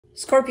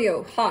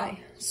Scorpio, hi.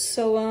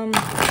 So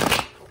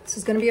this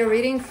is going to be a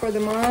reading for the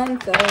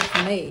month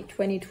of May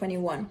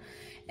 2021.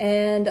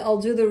 And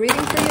I'll do the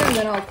reading for you and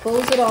then I'll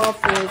close it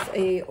off with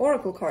a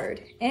oracle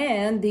card.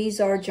 And these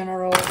are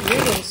general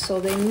readings, so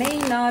they may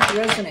not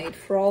resonate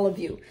for all of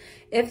you.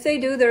 If they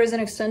do, there is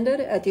an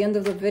extended at the end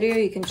of the video.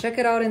 You can check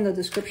it out in the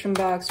description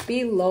box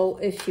below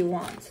if you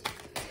want.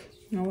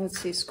 Now let's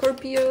see,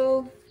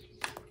 Scorpio.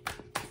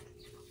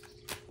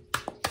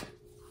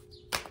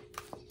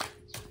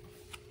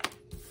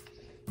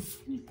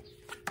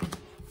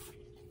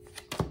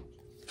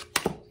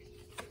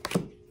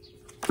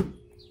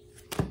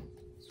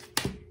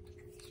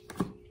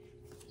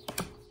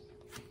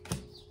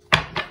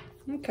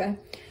 Okay,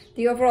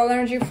 the overall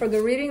energy for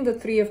the reading, the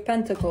Three of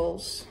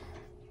Pentacles.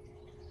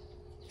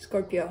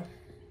 Scorpio,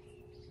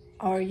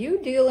 are you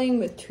dealing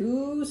with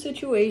two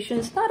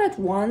situations, not at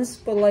once,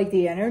 but like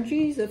the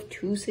energies of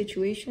two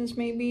situations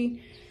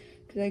maybe?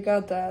 Because I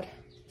got that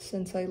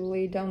since I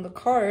laid down the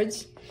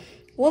cards.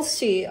 We'll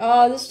see.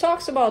 This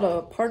talks about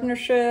a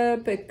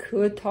partnership. It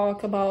could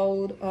talk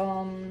about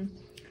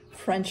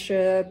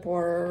friendship,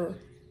 or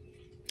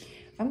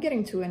I'm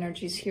getting two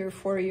energies here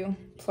for you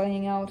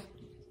playing out.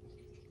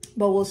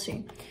 But we'll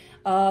see.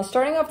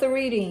 Starting off the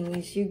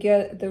readings, you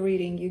get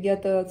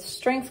the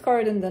Strength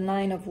card and the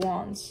Nine of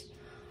Wands.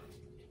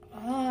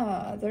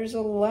 There's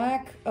a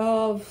lack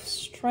of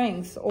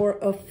strength or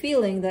a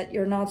feeling that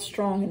you're not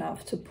strong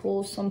enough to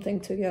pull something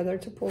together,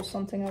 to pull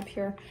something up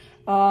here.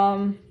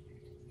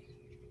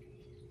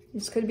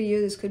 This could be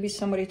you, this could be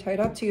somebody tied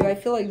up to you. I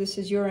feel like this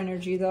is your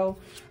energy though.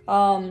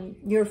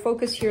 Your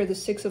focus here, the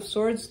Six of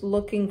Swords,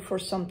 looking for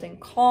something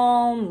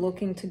calm,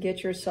 looking to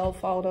get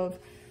yourself out of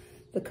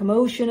the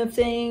commotion of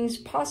things,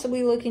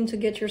 possibly looking to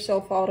get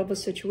yourself out of a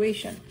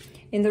situation.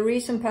 In the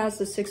recent past,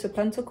 the Six of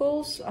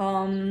Pentacles,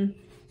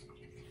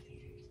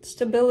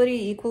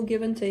 stability, equal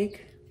give and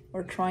take,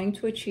 or trying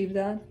to achieve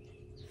that.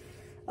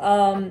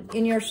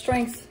 In your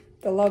Strength,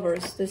 the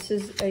Lovers, this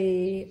is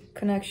a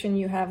connection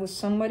you have with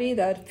somebody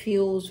that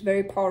feels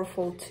very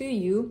powerful to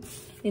you.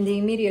 In the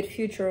immediate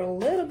future, a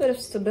little bit of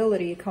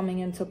stability coming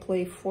into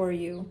play for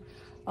you.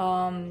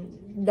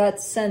 That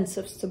sense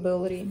of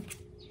stability.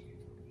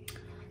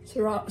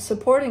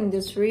 Supporting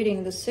this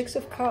reading, the Six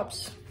of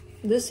Cups.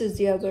 This is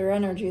the other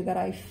energy that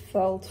I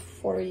felt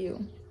for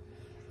you.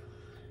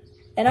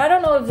 And I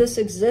don't know if this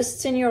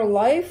exists in your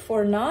life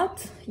or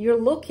not. You're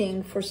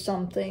looking for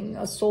something,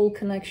 a soul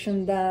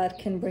connection that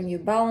can bring you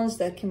balance,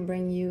 that can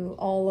bring you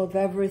all of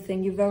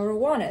everything you've ever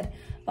wanted.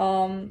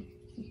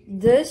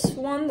 This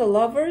one, the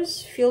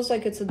Lovers, feels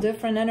like it's a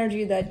different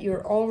energy that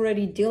you're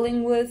already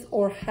dealing with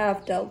or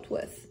have dealt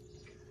with.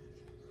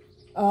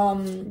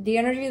 The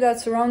energy that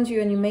surrounds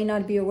you, and you may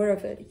not be aware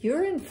of it.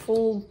 You're in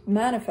full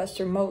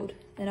manifestor mode,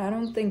 and I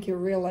don't think you're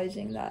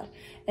realizing that.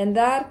 And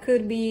that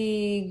could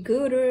be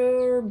good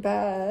or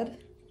bad.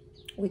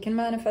 We can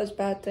manifest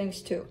bad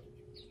things too.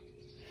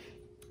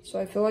 So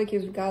I feel like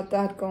you've got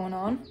that going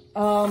on.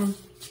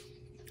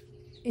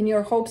 In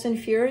your hopes and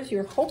fears,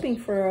 you're hoping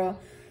for a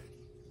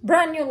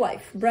brand new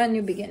life, brand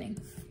new beginning.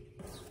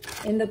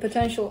 In the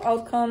potential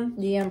outcome,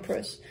 the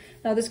Empress.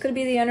 Now, this could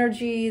be the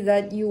energy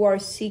that you are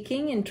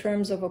seeking in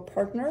terms of a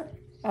partner.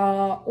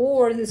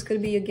 Or this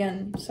could be,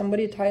 again,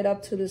 somebody tied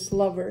up to this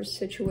Lovers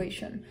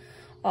situation.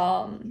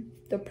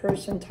 The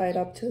person tied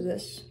up to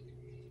this.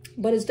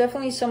 But it's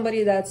definitely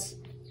somebody that's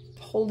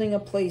holding a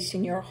place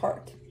in your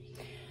heart.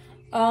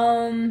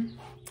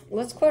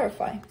 Let's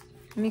clarify.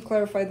 Let me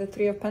clarify the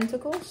Three of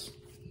Pentacles.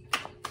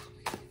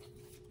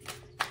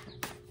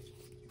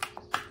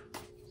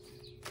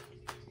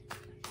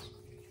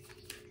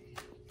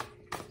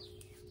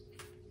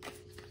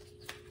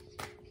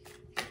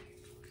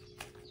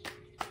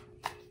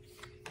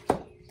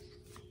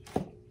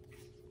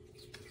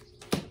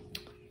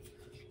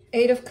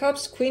 Eight of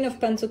Cups, Queen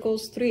of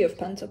Pentacles, Three of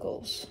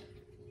Pentacles.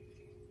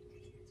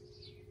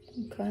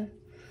 Okay.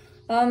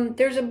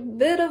 There's a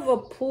bit of a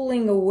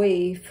pulling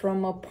away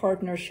from a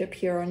partnership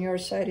here on your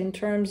side in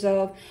terms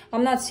of,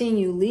 I'm not seeing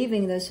you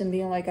leaving this and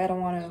being like, I don't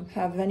want to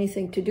have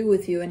anything to do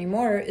with you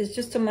anymore. It's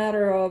just a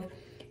matter of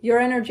your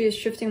energy is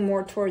shifting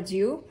more towards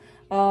you.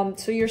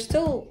 So you're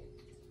still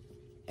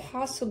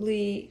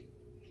possibly,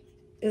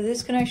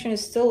 this connection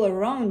is still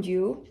around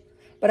you.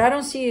 But I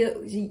don't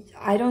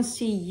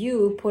see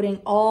you putting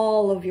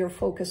all of your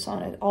focus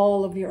on it,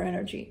 all of your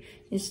energy.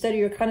 Instead,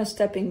 you're kind of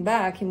stepping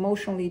back,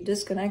 emotionally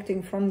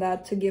disconnecting from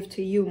that to give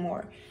to you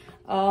more,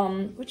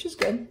 which is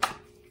good.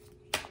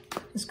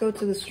 Let's go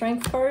to the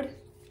Strength card.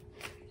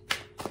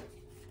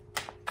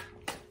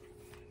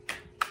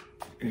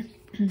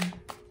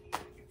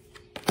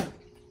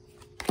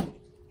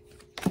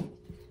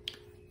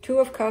 Two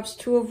of Cups,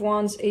 Two of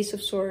Wands, Ace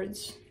of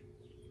Swords.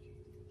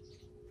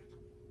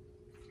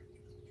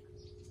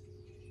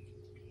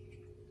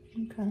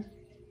 Okay.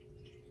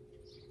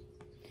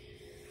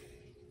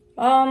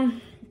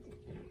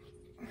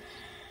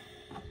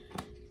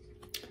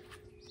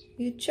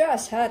 You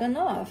just had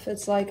enough.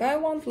 It's like, I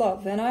want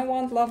love, and I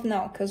want love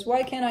now. Because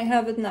why can't I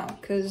have it now?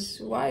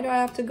 Because why do I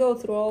have to go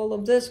through all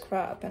of this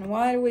crap? And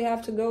why do we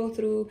have to go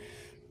through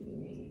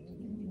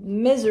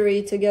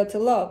misery to get to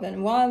love,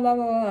 and blah, blah,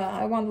 blah, blah,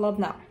 I want love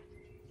now.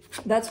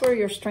 That's where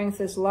your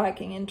strength is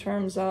lacking, in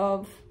terms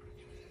of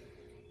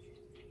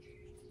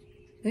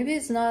maybe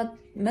it's not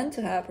meant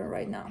to happen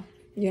right now.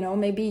 You know,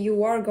 maybe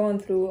you are going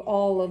through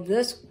all of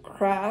this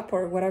crap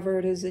or whatever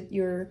it is that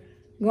you're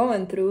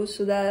going through,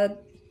 so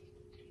that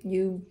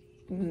you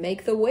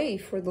make the way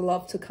for the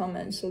love to come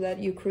in, so that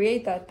you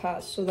create that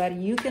path, so that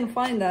you can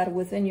find that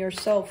within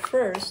yourself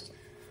first,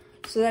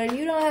 so that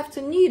you don't have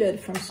to need it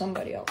from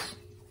somebody else,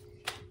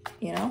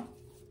 you know?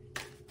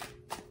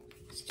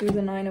 Let's do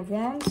the Nine of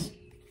Wands.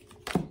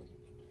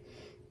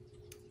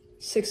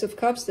 Six of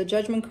Cups, the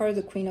Judgment card,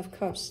 the Queen of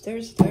Cups.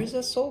 There's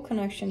a soul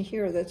connection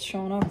here that's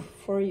shown up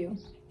for you.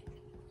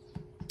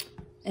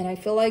 And I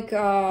feel like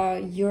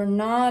you're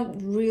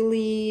not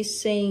really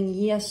saying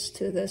yes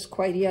to this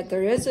quite yet.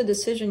 There is a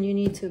decision you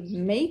need to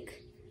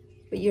make,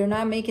 but you're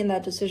not making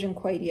that decision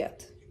quite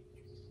yet.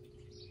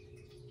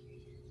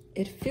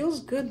 It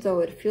feels good though.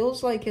 It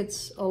feels like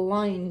it's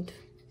aligned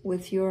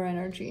with your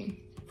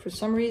energy. For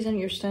some reason,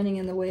 you're standing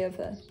in the way of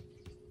it.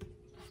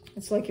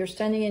 It's like you're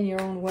standing in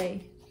your own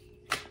way.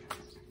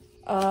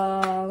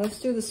 Let's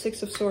do the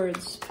Six of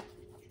Swords.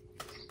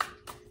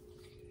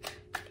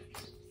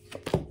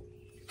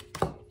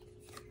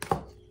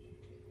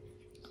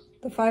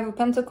 The Five of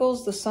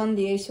Pentacles, the Sun,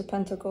 the Ace of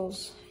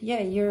Pentacles.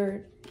 Yeah,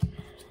 you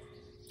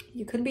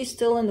could be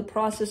still in the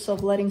process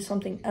of letting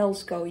something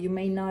else go. You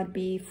may not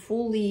be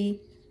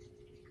fully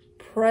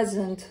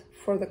present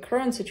for the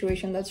current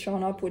situation that's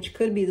shown up, which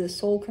could be the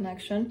soul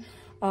connection,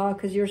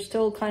 because you're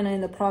still kind of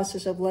in the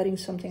process of letting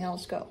something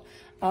else go.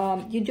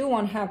 You do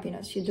want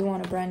happiness. You do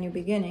want a brand new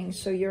beginning.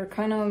 So you're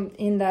kind of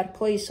in that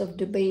place of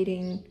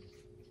debating,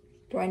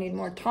 do I need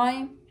more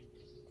time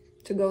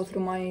to go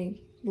through my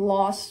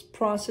loss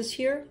process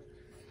here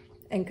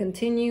and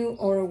continue,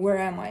 or where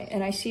am I?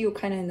 And I see you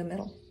kind of in the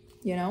middle,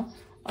 you know?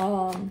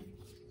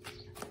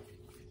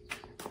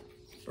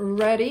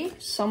 Ready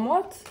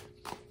somewhat,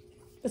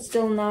 but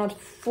still not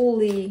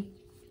fully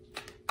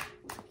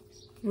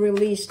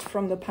released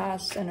from the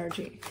past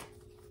energy.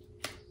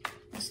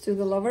 Let's do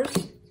the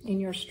Lovers. In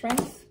your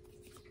strength,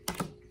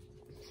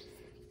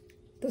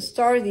 the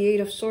Star, the Eight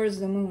of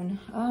Swords, the Moon.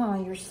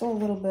 You're still a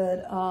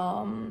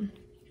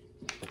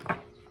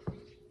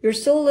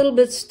little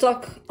bit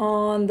stuck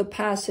on the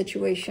past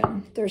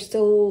situation. There's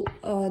still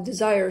a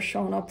desire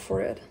shown up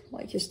for it,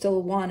 like you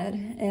still want it,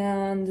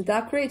 and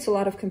that creates a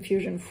lot of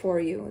confusion for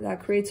you.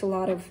 That creates a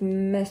lot of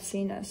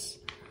messiness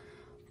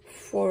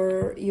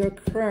for your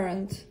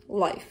current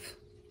life,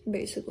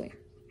 basically.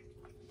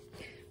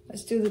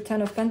 Let's do the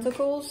Ten of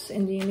Pentacles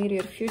in the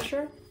immediate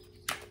future.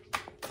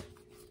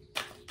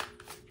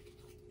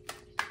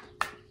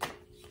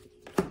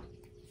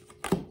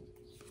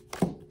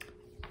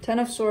 Ten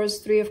of Swords,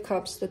 Three of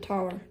Cups, the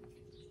Tower.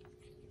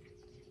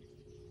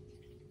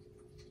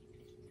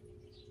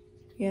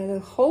 Yeah,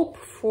 the hope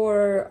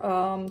for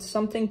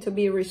something to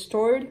be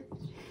restored,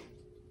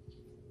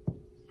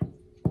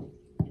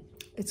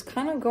 it's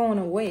kind of going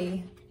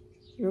away.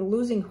 You're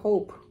losing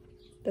hope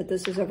that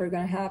this is ever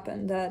going to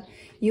happen, that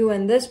you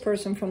and this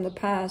person from the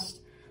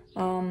past,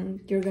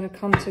 you're going to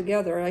come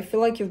together. I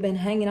feel like you've been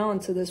hanging on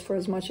to this for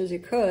as much as you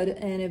could,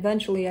 and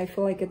eventually I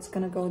feel like it's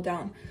going to go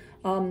down.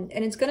 And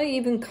it's going to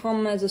even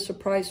come as a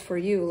surprise for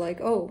you,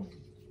 like, oh,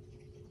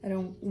 I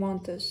don't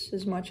want this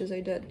as much as I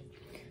did.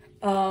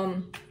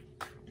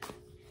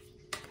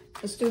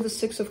 Let's do the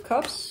Six of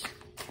Cups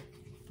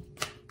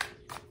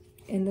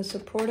in the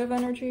supportive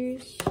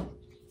energies.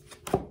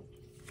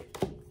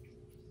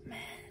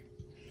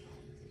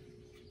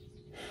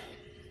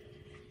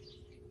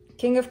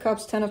 King of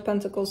Cups, Ten of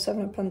Pentacles,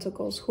 Seven of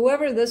Pentacles.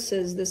 Whoever this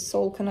is, this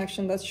soul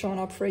connection that's shown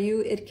up for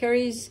you, it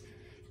carries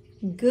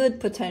good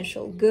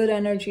potential, good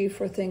energy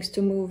for things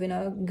to move in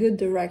a good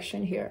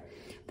direction here.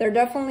 They're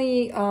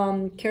definitely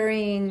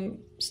carrying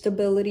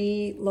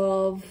stability,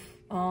 love,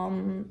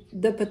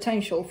 the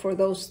potential for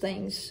those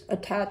things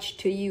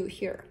attached to you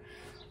here,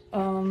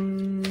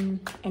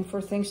 and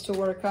for things to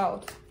work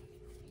out.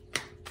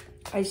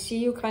 I see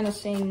you kind of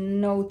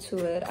saying no to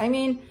it. I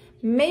mean,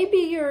 maybe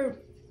you're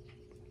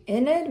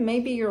in it,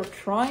 maybe you're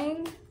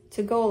trying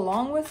to go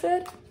along with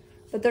it,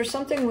 but there's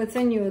something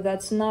within you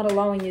that's not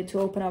allowing you to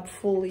open up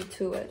fully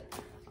to it.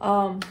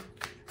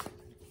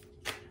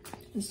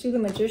 Let's do the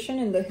Magician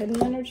in the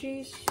hidden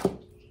energies.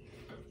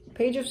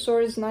 Page of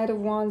Swords, Knight of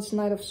Wands,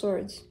 Knight of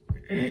Swords.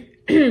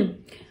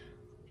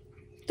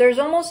 There's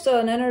almost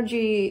an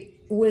energy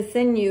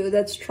within you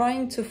that's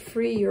trying to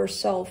free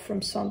yourself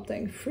from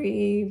something,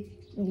 free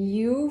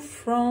you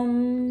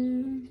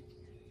from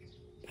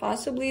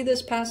possibly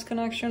this past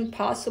connection,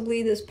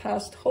 possibly this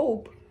past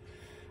hope.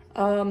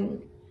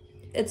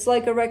 It's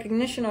like a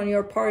recognition on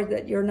your part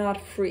that you're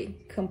not free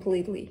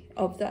completely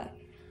of that.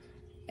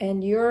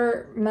 And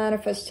your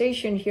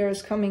manifestation here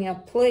is coming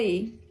at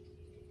play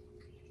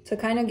to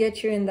kind of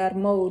get you in that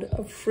mode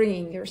of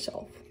freeing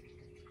yourself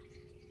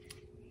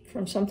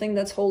from something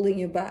that's holding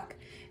you back.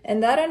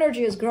 And that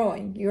energy is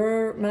growing.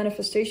 Your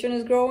manifestation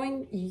is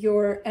growing.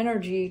 Your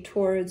energy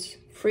towards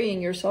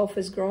freeing yourself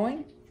is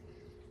growing.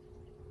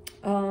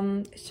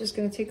 It's just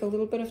going to take a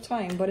little bit of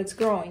time, but it's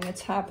growing,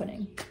 it's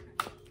happening.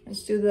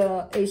 Let's do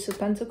the Ace of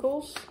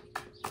Pentacles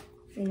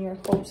in your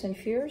hopes and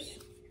fears.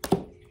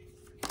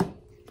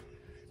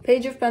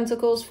 Page of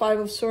Pentacles, Five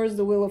of Swords,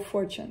 the Wheel of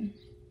Fortune.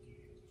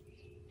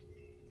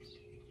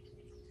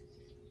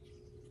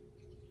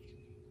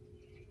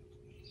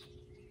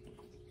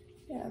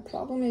 Yeah,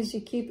 problem is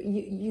you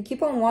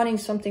keep on wanting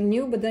something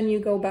new, but then you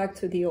go back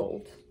to the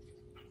old.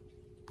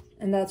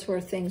 And that's where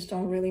things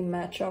don't really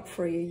match up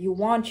for you. You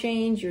want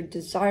change, you're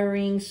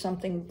desiring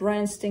something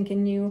brand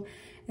stinking new,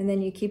 and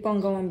then you keep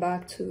on going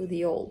back to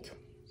the old.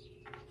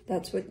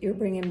 That's what you're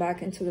bringing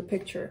back into the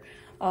picture.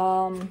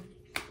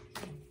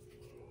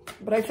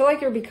 But I feel like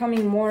you're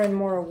becoming more and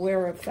more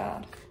aware of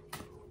that,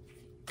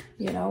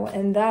 you know,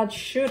 and that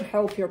should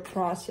help your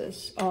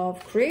process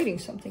of creating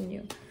something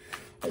new.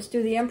 Let's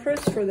do the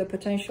Empress for the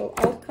potential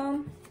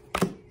outcome.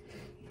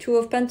 Two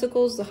of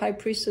Pentacles, the High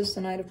Priestess,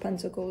 the Knight of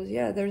Pentacles.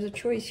 Yeah, there's a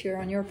choice here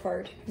on your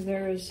part.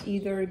 There's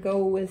either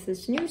go with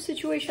this new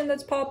situation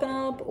that's popping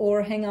up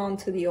or hang on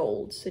to the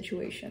old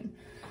situation,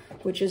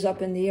 which is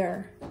up in the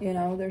air. You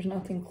know, there's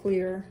nothing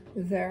clear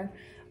there.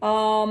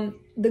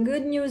 The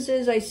good news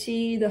is I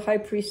see the High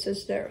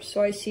Priestess there.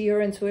 So I see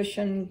your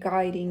intuition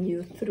guiding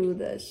you through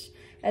this.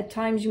 At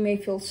times you may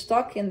feel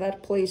stuck in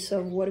that place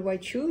of what do I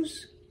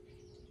choose?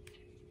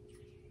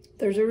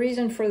 There's a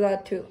reason for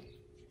that too.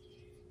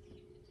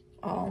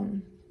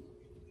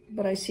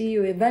 But I see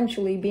you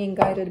eventually being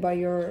guided by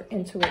your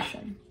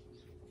intuition.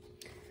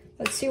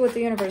 Let's see what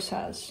the universe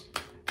has.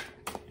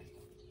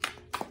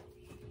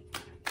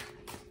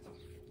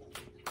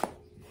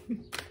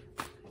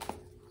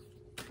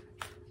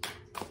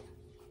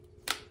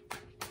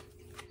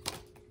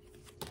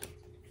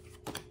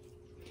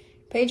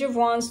 Page of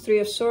Wands, Three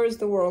of Swords,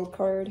 the World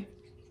card.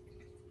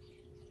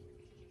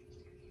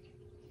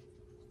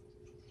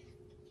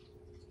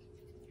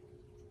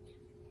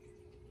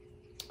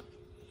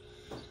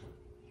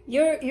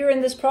 You're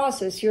in this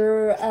process.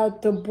 You're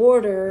at the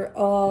border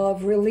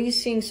of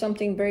releasing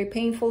something very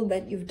painful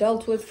that you've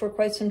dealt with for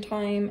quite some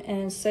time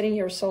and setting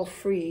yourself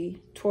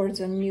free towards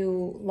a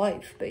new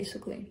life,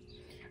 basically.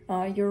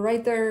 You're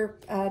right there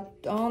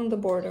on the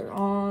border,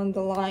 on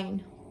the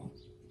line,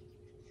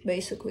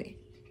 basically.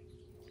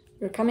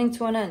 You're coming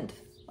to an end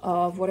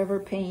of whatever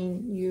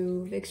pain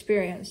you've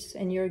experienced,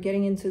 and you're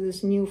getting into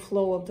this new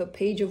flow of the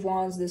Page of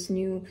Wands, this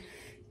new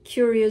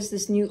curious,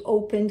 this new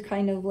open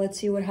kind of let's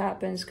see what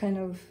happens kind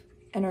of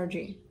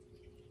energy.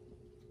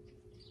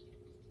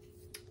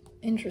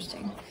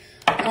 Interesting.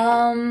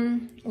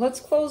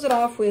 Let's close it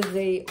off with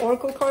the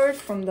Oracle card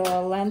from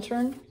the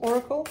Lantern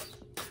Oracle.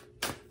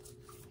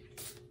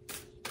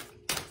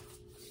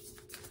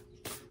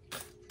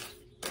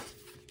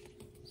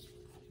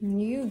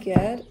 You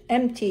get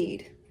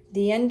emptied.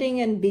 The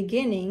ending and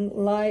beginning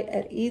lie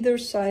at either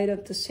side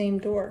of the same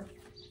door.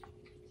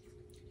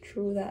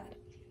 True that.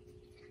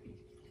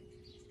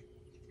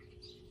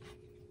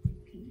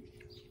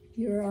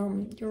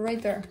 You're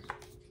right there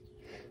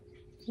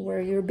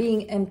where you're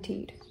being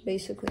emptied,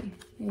 basically,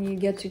 and you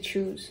get to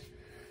choose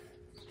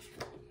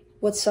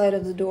what side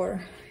of the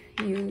door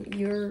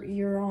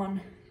you're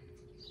on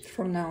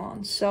from now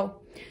on. So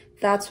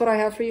that's what I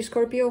have for you,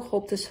 Scorpio.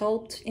 Hope this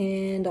helped,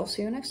 and I'll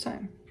see you next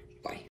time. Bye.